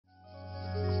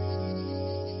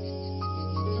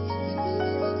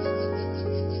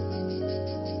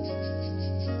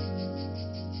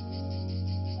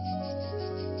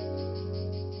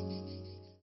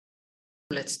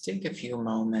Let's take a few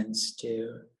moments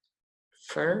to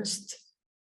first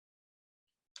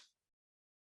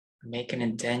make an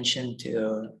intention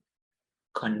to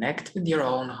connect with your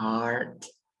own heart,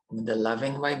 with the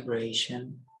loving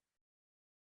vibration,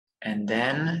 and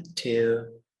then to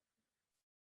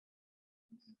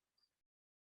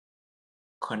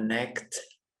connect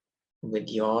with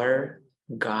your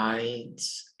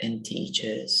guides and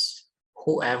teachers,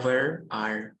 whoever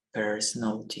are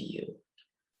personal to you.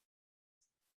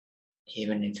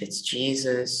 Even if it's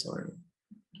Jesus or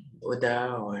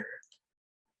Buddha or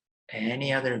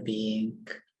any other being,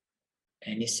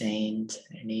 any saint,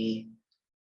 any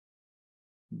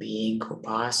being who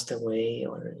passed away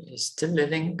or is still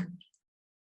living,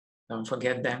 don't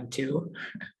forget them too.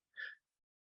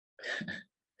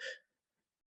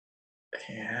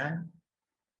 Yeah.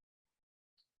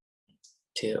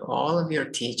 To all of your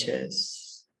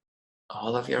teachers,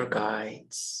 all of your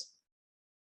guides,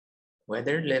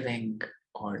 whether living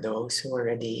or those who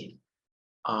already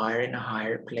are in a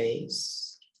higher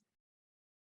place,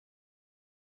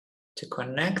 to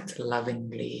connect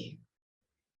lovingly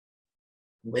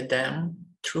with them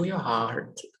through your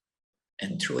heart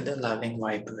and through the loving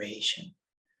vibration.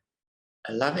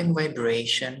 A loving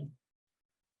vibration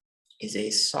is a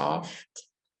soft,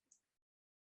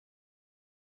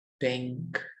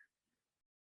 pink,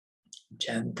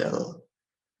 gentle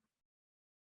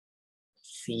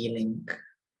feeling,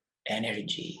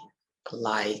 energy,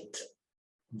 light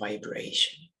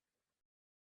vibration.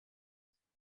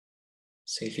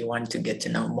 So if you want to get to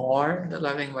know more the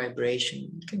loving vibration,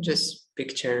 you can just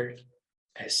picture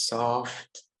a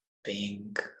soft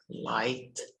pink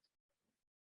light,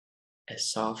 a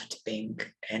soft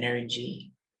pink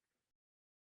energy,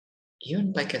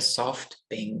 even like a soft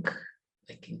pink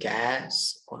like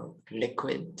gas or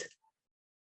liquid.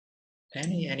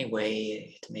 Any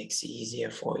way it makes it easier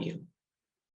for you,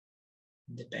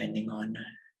 depending on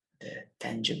the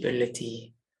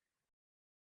tangibility,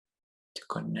 to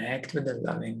connect with the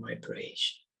loving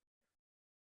vibration.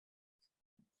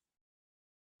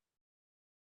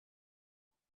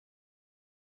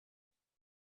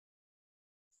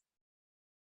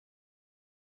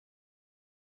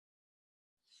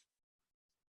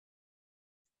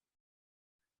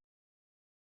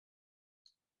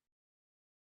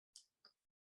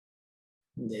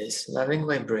 This loving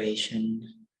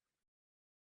vibration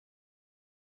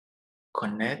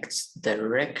connects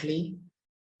directly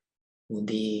with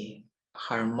the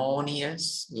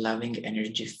harmonious loving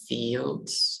energy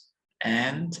fields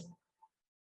and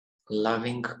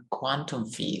loving quantum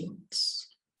fields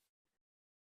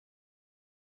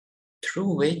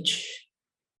through which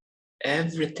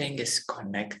everything is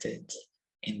connected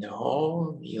in the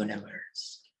whole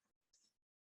universe.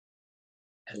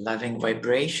 A loving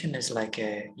vibration is like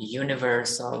a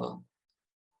universal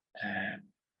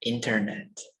internet,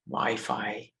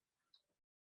 Wi-Fi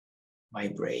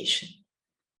vibration.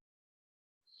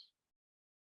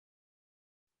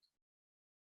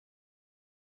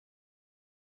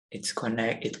 It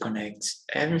connects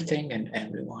everything and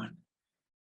everyone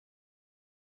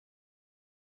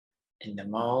in the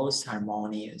most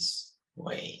harmonious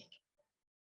way,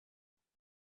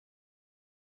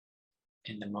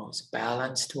 in the most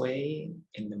balanced way,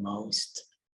 in the most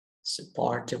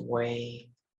supportive way.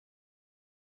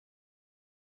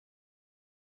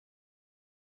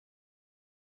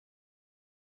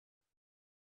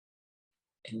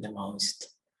 In the most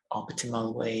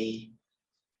optimal way,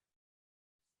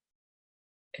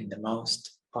 in the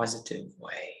most positive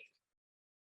way.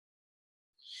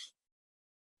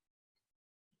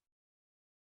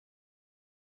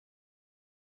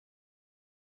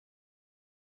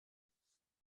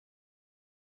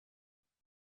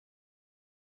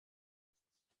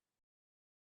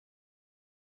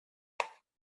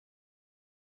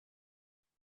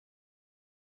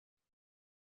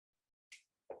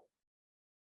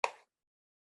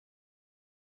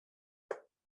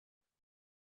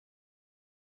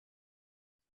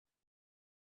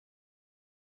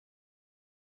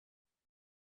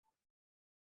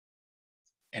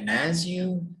 And as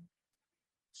you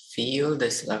feel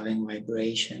this loving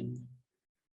vibration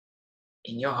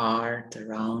in your heart,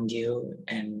 around you,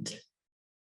 and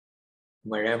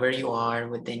wherever you are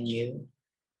within you,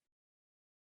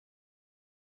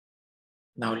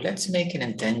 now let's make an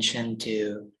intention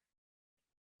to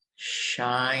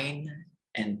shine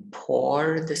and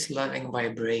pour this loving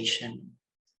vibration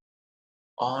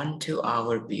onto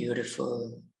our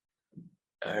beautiful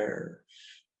earth,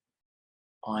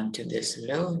 onto this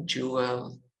little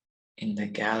jewel in the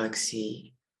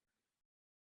galaxy,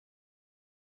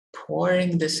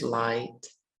 pouring this light,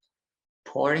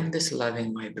 pouring this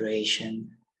loving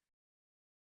vibration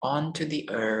onto the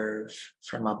earth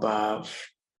from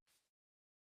above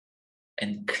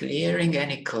and clearing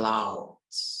any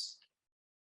clouds,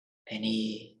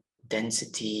 any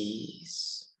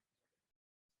densities.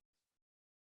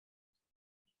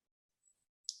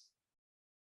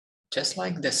 Just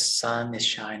like the sun is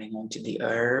shining onto the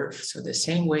earth, so the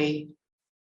same way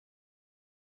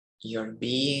your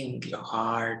being, your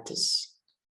heart is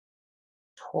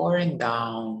pouring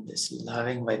down this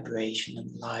loving vibration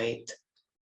and light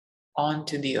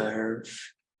onto the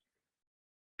earth,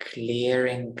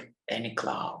 clearing any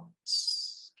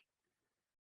clouds.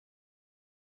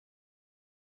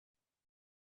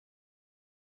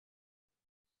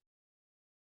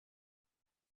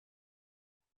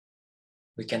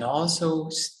 We can also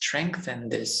strengthen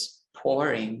this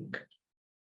pouring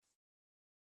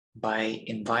by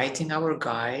inviting our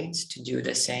guides to do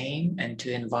the same and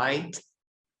to invite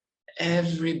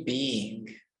every being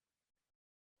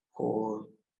who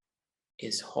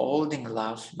is holding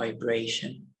love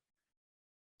vibration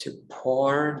to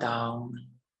pour down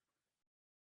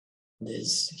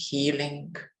this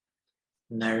healing,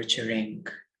 nurturing,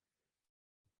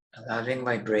 loving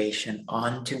vibration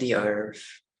onto the earth,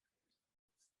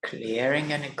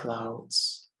 clearing any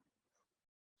clouds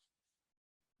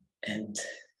and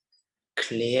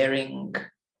clearing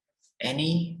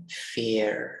any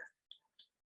fear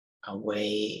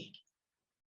away.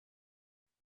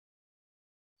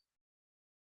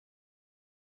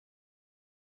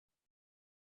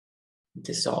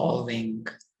 Dissolving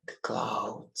the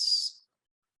clouds.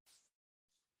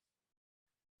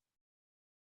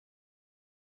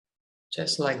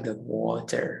 Just like the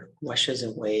water washes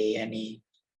away any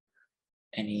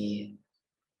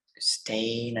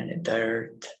stain and the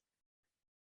dirt.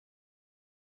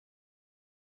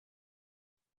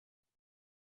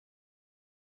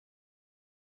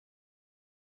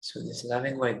 So this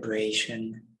loving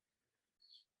vibration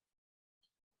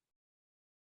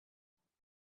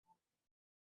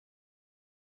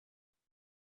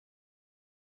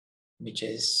which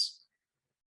is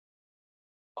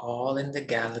all in the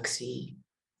galaxy,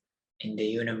 in the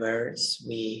universe,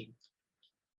 we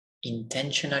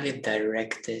intentionally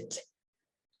directed,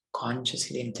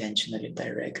 consciously intentionally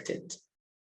directed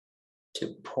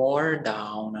to pour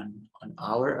down on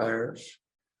our earth,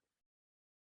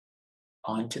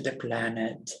 onto the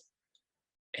planet,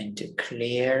 and to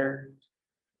clear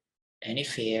any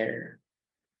fear,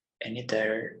 any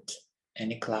dirt,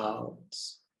 any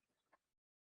clouds,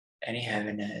 any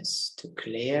heaviness, to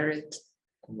clear it,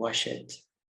 wash it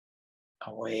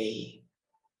away.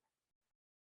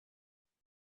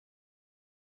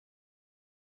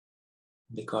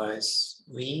 Because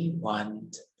we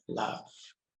want love.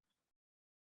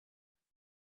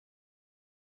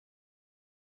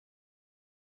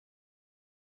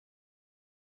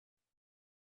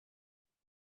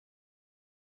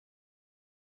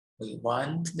 We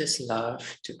want this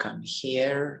love to come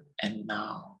here and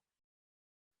now.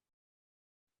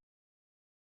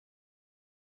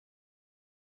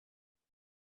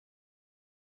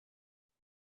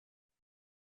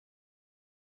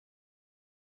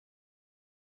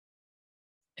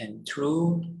 And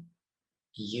through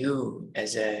you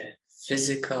as a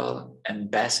physical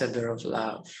ambassador of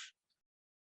love,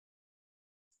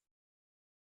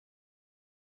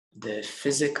 the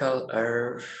physical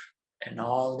earth and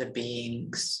all the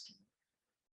beings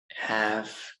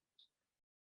have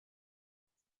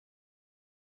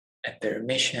a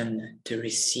permission to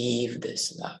receive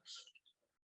this love.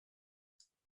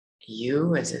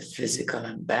 You as a physical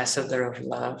ambassador of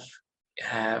love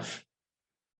have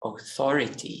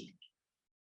authority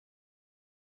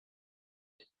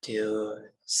to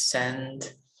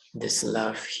send this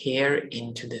love here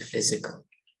into the physical.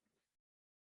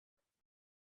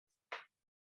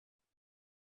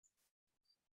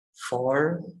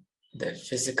 For the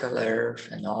physical earth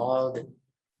and all the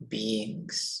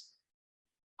beings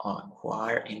who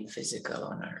are in physical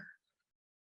on earth.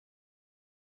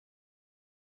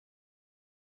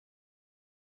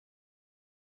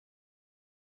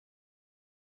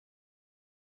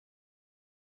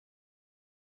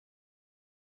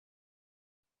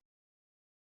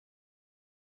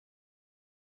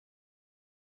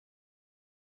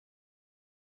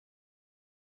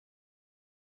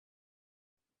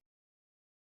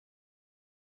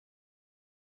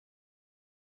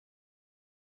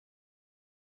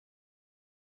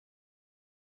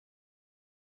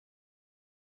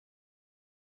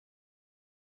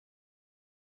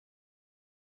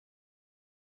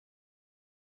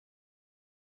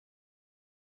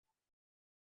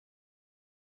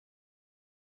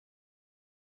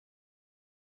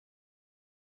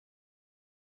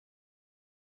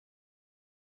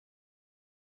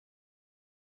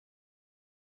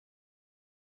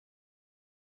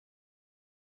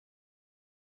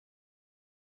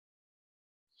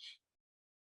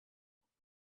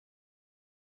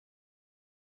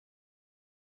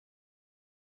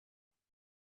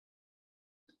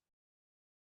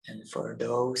 And for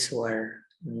those who are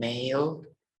male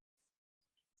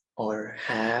or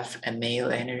have a male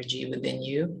energy within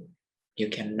you, you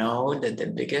can know that the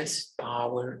biggest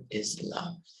power is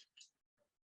love.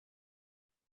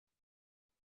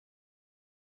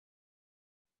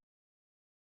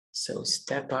 So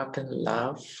step up in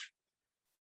love,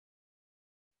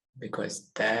 because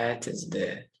that is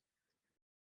the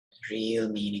real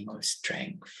meaning of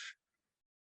strength.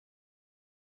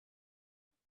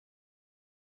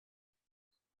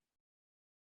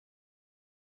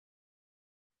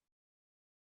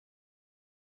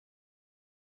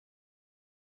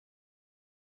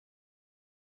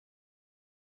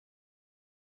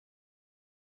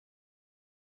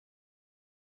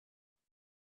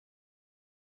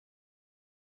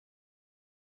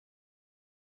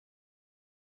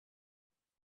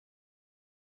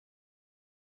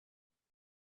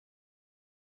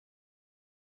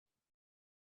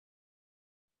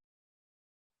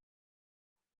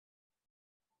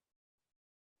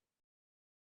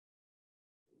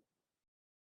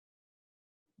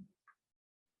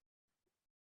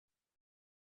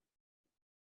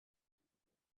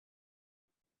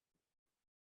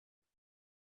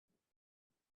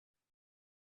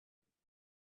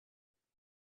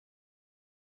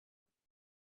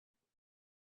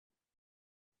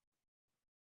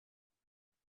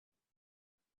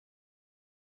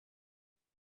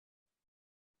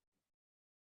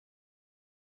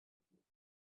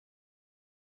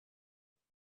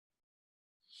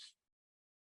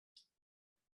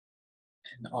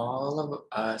 And all of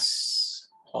us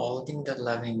holding the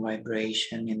loving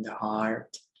vibration in the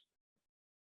heart,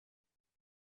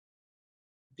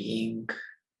 being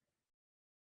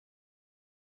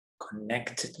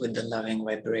connected with the loving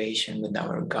vibration, with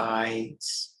our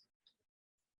guides,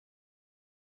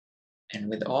 and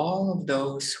with all of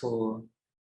those who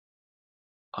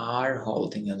are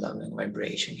holding a loving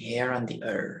vibration here on the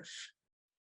earth.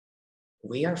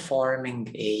 We are forming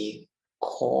a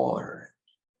core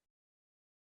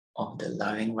of the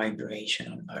loving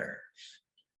vibration on earth.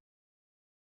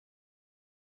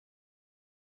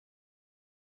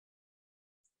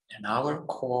 And our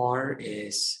core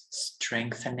is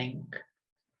strengthening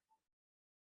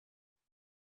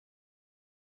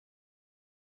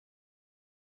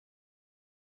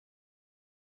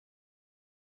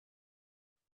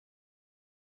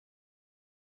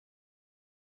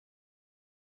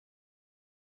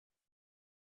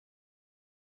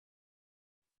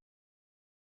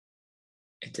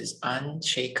it is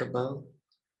unshakable.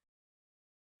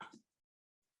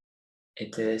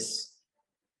 It is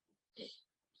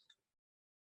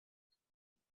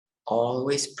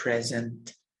always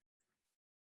present,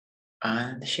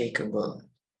 unshakable.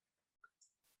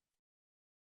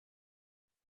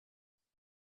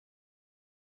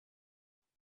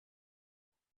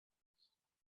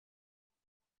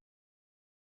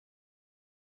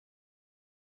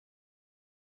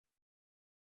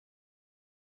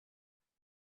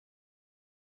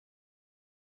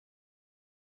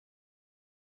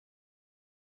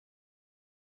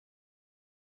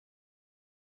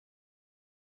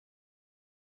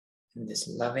 And this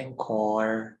loving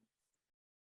core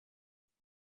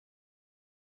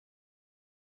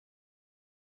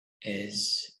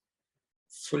is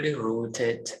fully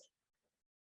rooted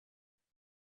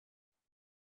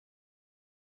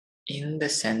in the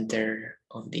center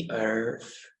of the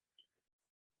earth,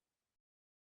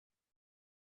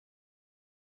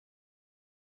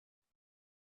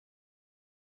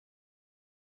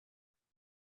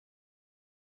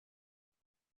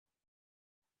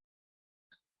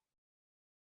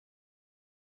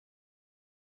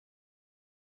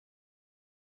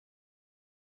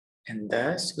 and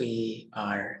thus we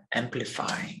are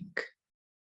amplifying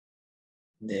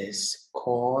this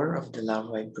core of the love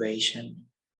vibration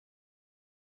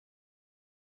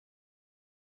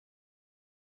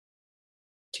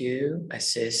to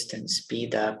assist and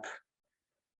speed up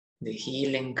the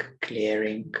healing,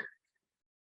 clearing,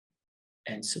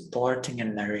 and supporting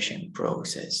and nourishing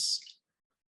process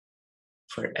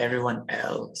for everyone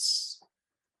else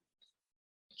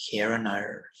here on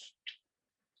earth.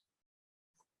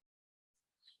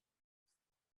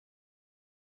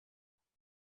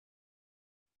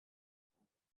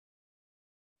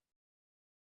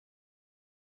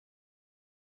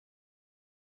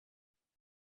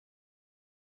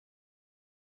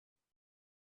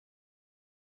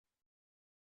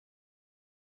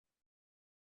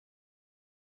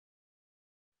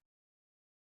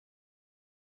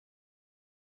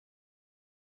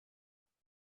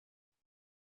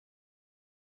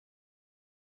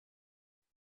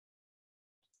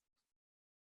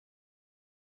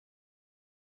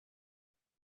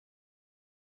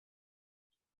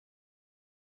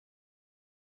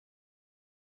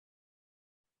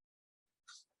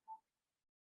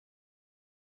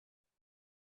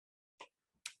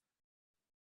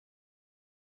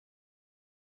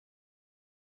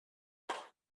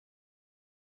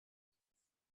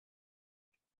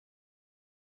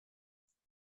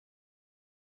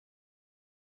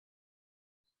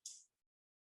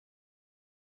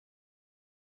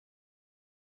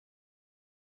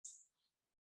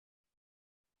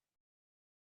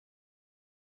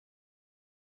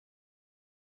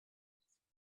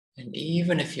 And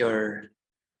even if your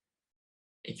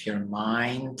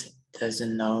mind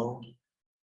doesn't know,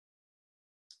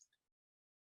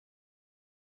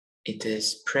 it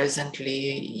is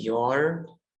presently your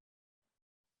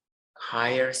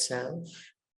higher self,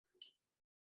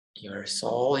 your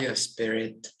soul, your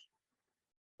spirit,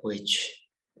 which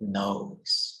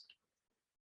knows.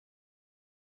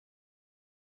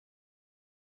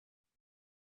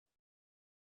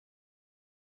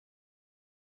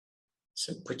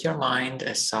 So put your mind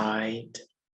aside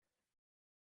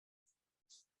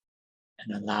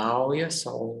and allow your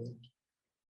soul,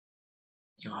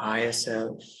 your higher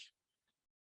self,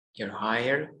 your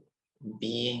higher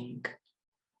being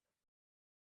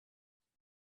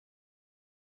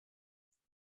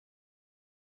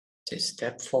to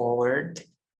step forward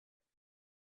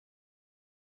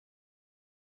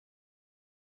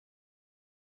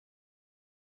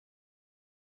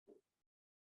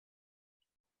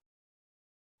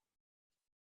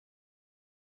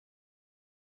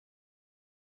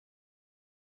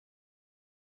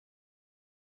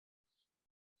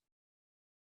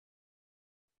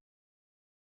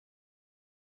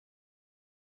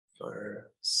your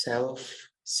self,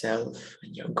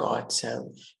 and your God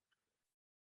self,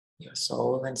 your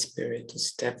soul and spirit to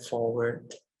step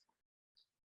forward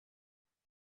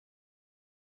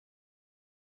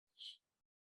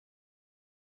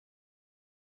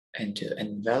and to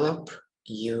envelop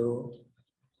you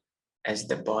as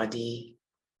the body,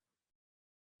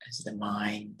 as the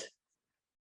mind,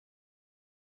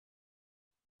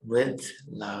 with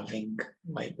loving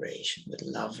vibration, with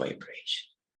love vibration.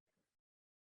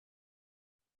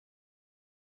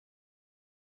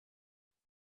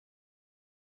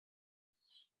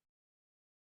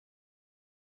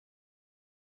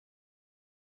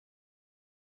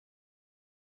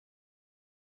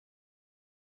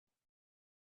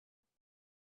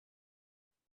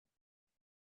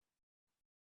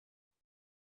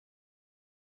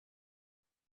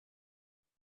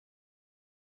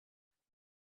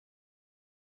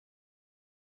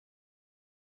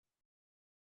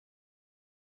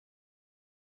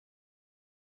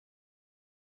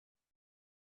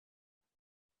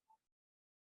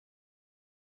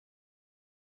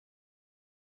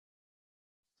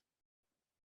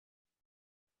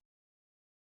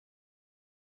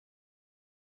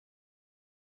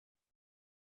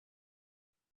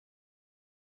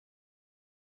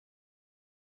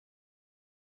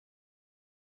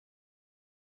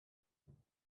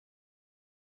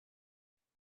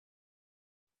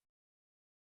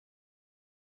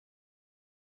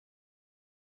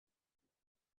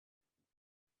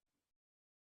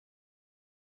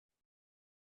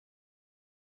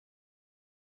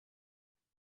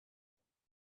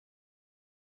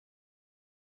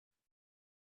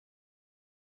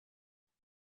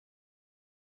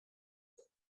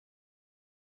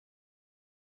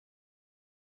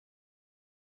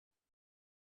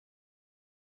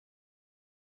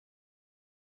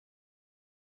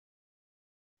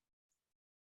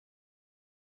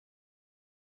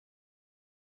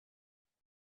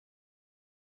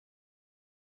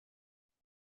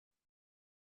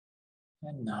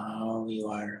 And now you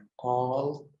are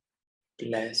all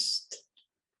blessed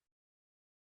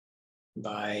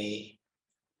by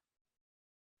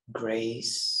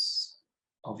grace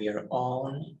of your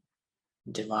own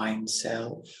divine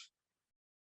self,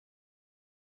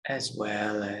 as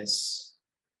well as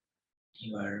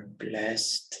you are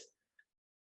blessed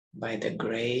by the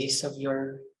grace of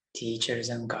your teachers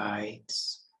and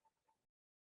guides.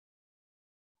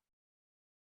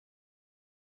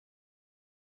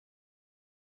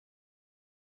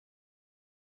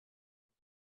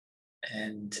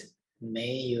 And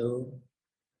may you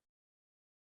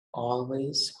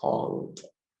always hold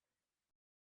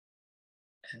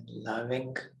a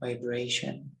loving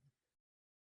vibration,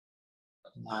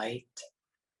 light,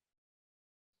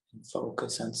 and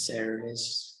focus on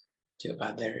service to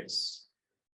others,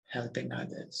 helping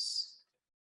others.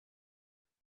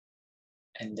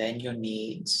 And then your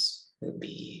needs will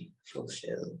be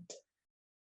fulfilled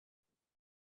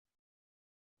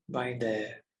by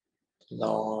the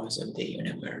laws of the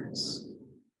universe.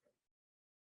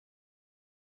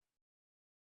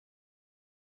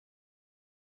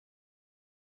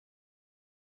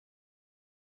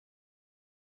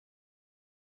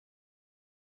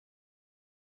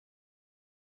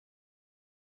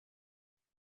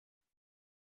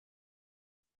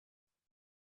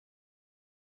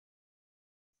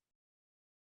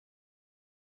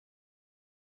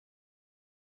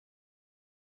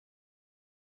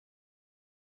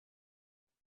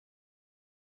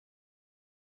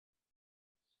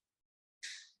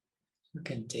 You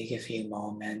can take a few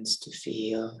moments to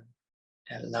feel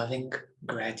a loving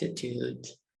gratitude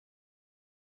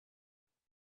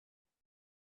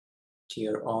to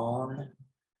your own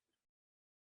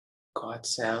God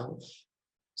self,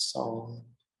 soul,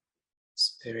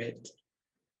 spirit,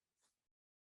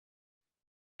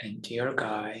 and to your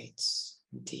guides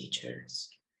and teachers.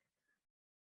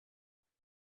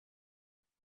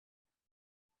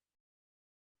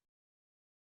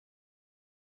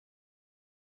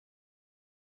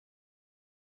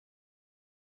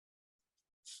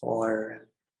 For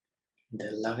the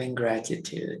loving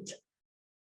gratitude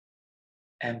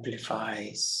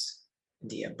amplifies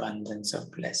the abundance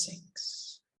of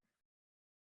blessings.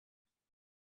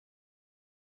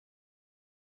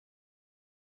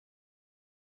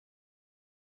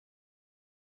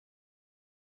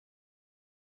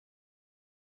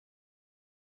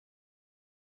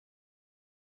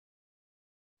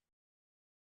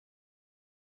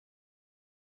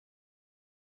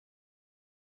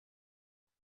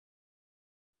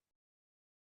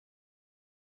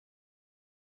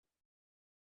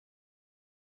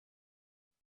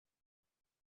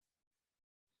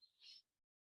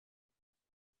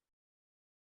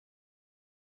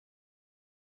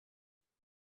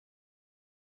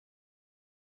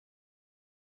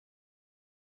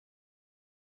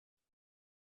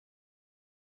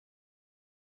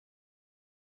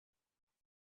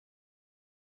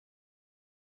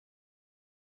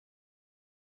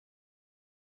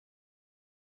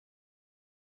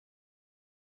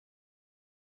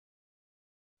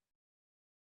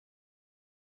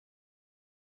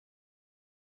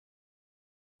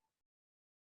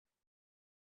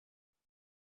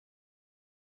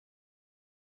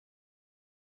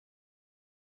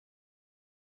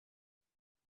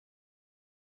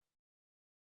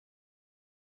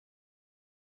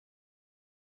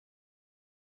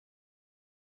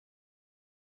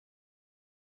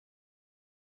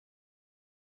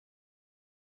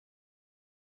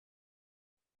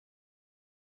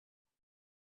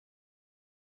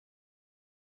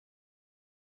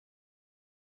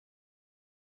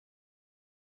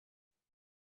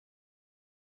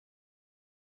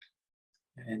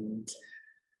 And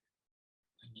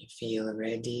when you feel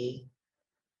ready,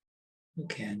 you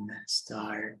can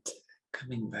start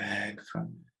coming back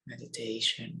from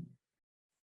meditation.